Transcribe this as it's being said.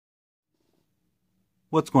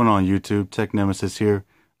What's going on, YouTube? Tech Nemesis here.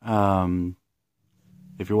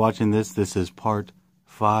 If you're watching this is part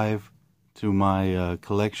 5 to my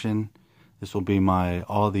collection. This will be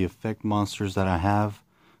all the effect monsters that I have.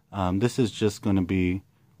 This is just going to be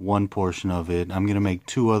one portion of it. I'm going to make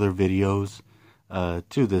 2 other videos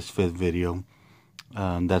to this 5th video.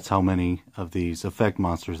 That's how many of these effect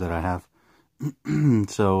monsters that I have.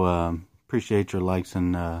 So appreciate your likes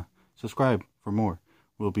and subscribe for more.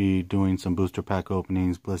 We'll be doing some booster pack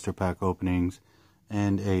openings, blister pack openings,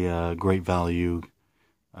 and a great value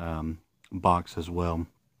box as well.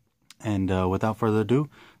 And without further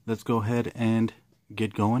ado, let's go ahead and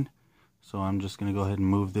get going. So I'm just going to go ahead and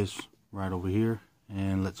move this right over here,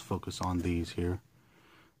 and let's focus on these here.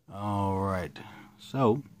 Alright,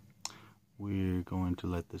 so we're going to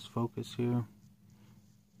let this focus here,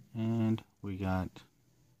 and we got,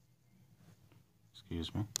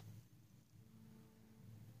 excuse me,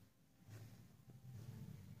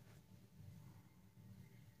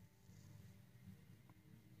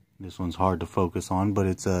 this one's hard to focus on, but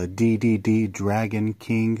it's a DDD Dragon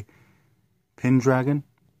King Pendragon.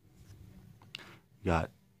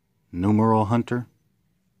 Got Numeral Hunter,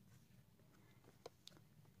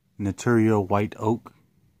 Naturia White Oak,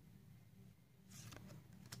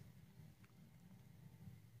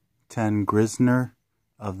 Tangrisner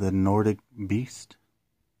of the Nordic Beast,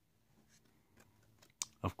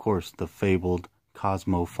 of course the fabled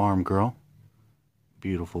Cosmo Farm Girl,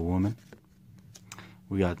 beautiful woman.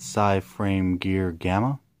 We got Psy-Frame Gear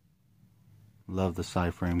Gamma. Love the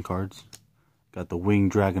Psy-Frame cards. Got the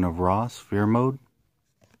Winged Dragon of Ross, Fear Mode.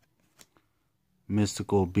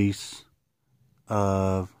 Mystical Beasts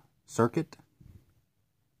of Circuit.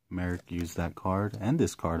 Merrick used that card, and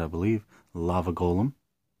this card I believe. Lava Golem.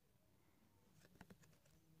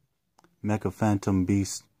 Mecha Phantom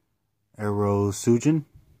Beast Aerosujin.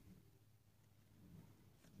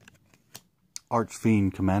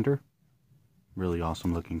 Archfiend Commander. Really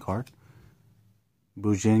awesome looking card.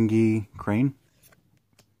 Bujingi Crane.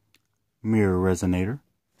 Mirror Resonator.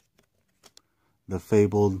 The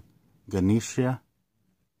fabled Ganesha.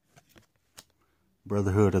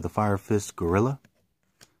 Brotherhood of the Fire Fist Gorilla.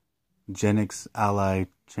 Genix Ally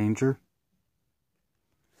Changer.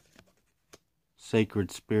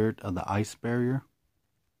 Sacred Spirit of the Ice Barrier.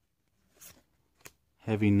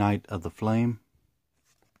 Heavy Knight of the Flame.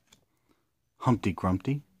 Humpty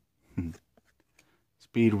Grumpty.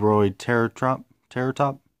 Speedroid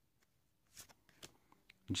Terratop.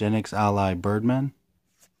 Genix Ally Birdman.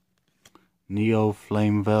 Neo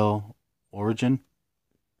Flameveil Origin.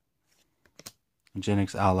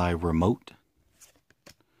 Genix Ally Remote.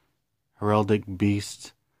 Heraldic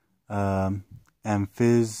Beast Amphisbene.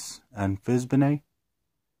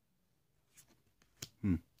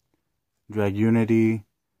 Dragunity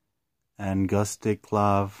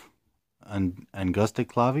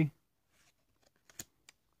Angusticlavi.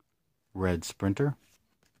 Red Sprinter.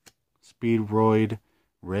 Speedroid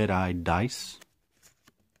Red-Eyed Dice.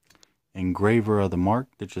 Engraver of the Mark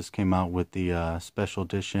that just came out with the special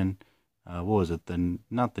edition. What was it?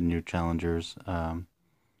 Not the new Challengers. I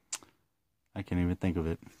can't even think of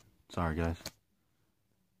it. Sorry, guys.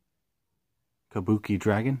 Kabuki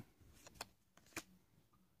Dragon.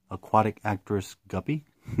 Aquatic Actress Guppy.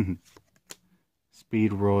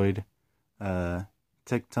 Speedroid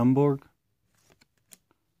Tektumborg.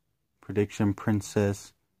 Prediction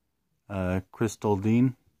Princess Crystal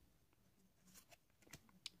Dean.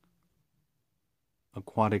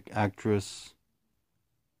 Aquatic Actress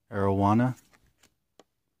Arowana.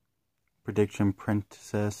 Prediction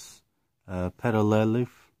Princess Petalelif.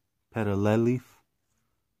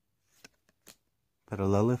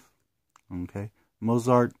 Okay.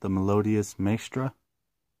 Mozart the Melodious Maestra.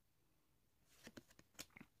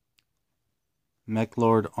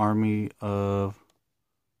 Mechlord Army of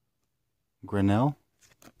Grenell.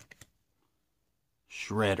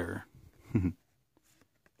 Shredder.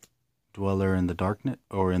 Dweller in the Darknet,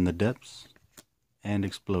 or in the Depths. And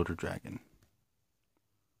Exploder Dragon.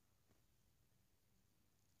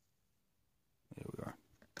 There we are.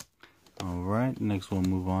 Alright, next we'll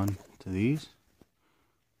move on to these.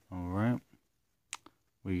 Alright.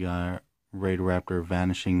 We got Raidraptor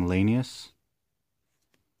Vanishing Lanius.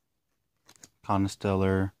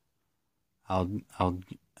 Constellar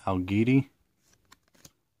Algidi.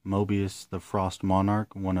 Mobius the Frost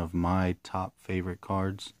Monarch, one of my top favorite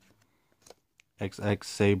cards. XX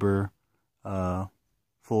Saber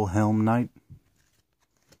Full Helm Knight.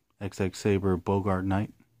 XX Saber Bogart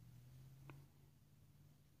Knight.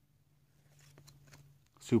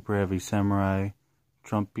 Super Heavy Samurai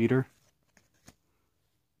Trump Beater.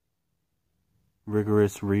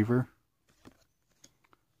 Rigorous Reaver.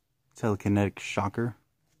 Telekinetic Shocker,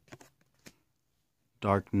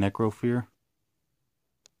 Dark Necrofear,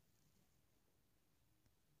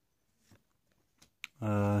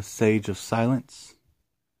 Sage of Silence,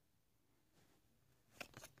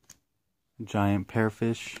 Giant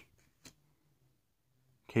Pearfish,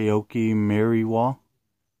 Kaoki Mariwa,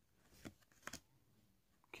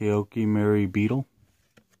 Kaoki Mary Beetle,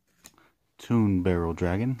 Toon Barrel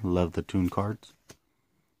Dragon, love the Toon cards,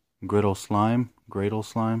 Gradle Slime,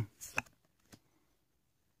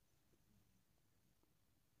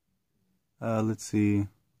 let's see,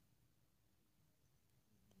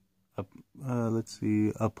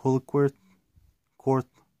 Apulquirth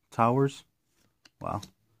Towers, wow,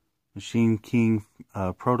 Machine King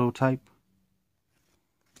Prototype,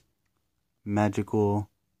 Magical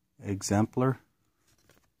Exemplar,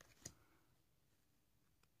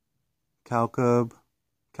 Calcub,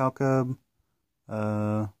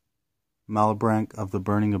 Malabrank of the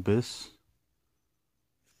Burning Abyss,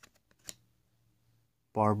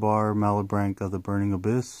 Barbar Malabrank of the Burning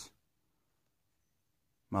Abyss,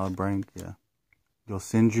 Malabrank, yeah,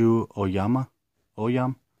 Yosenju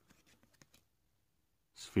Oyam,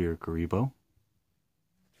 Sphere Karibo.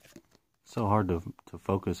 So hard to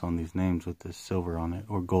focus on these names with this silver on it,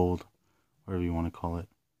 or gold, whatever you want to call it.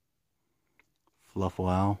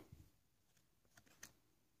 Fluffwow,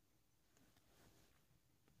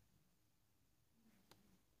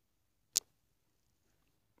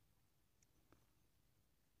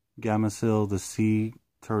 Gamecill the Sea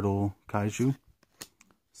Turtle Kaiju,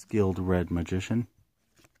 Skilled Red Magician,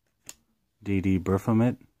 DD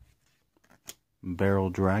Baphomet,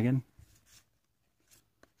 Barrel Dragon,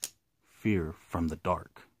 Fear from the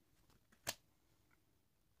Dark,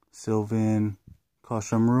 Sylvan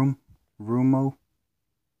Rumo,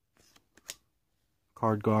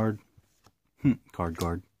 Card Guard,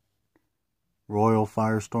 Royal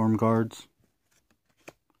Firestorm Guards,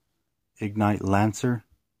 Ignite Lancer,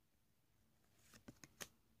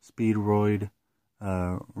 Speedroid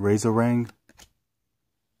Razorang,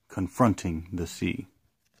 Confronting the Sea,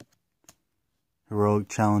 Heroic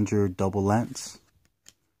Challenger Double Lance,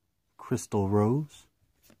 Crystal Rose,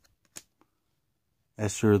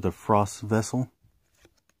 Escher the Frost Vessel,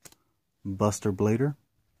 Buster Blader,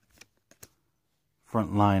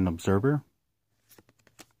 Frontline Observer,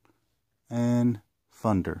 and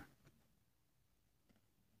Thunder.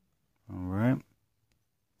 Alright.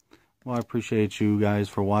 Well, I appreciate you guys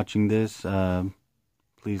for watching this.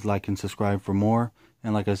 Please like and subscribe for more.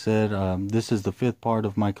 And like I said, this is the 5th part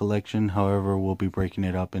of my collection. However, we'll be breaking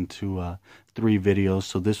it up into 3 videos.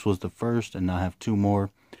 So this was the first, and I have 2 more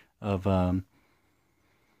of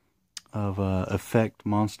effect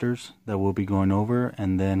monsters that we'll be going over.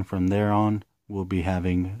 And then from there on, we'll be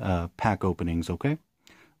having pack openings, okay?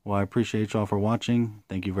 Well, I appreciate y'all for watching.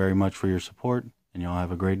 Thank you very much for your support. And y'all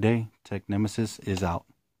have a great day. Tech Nemesis is out.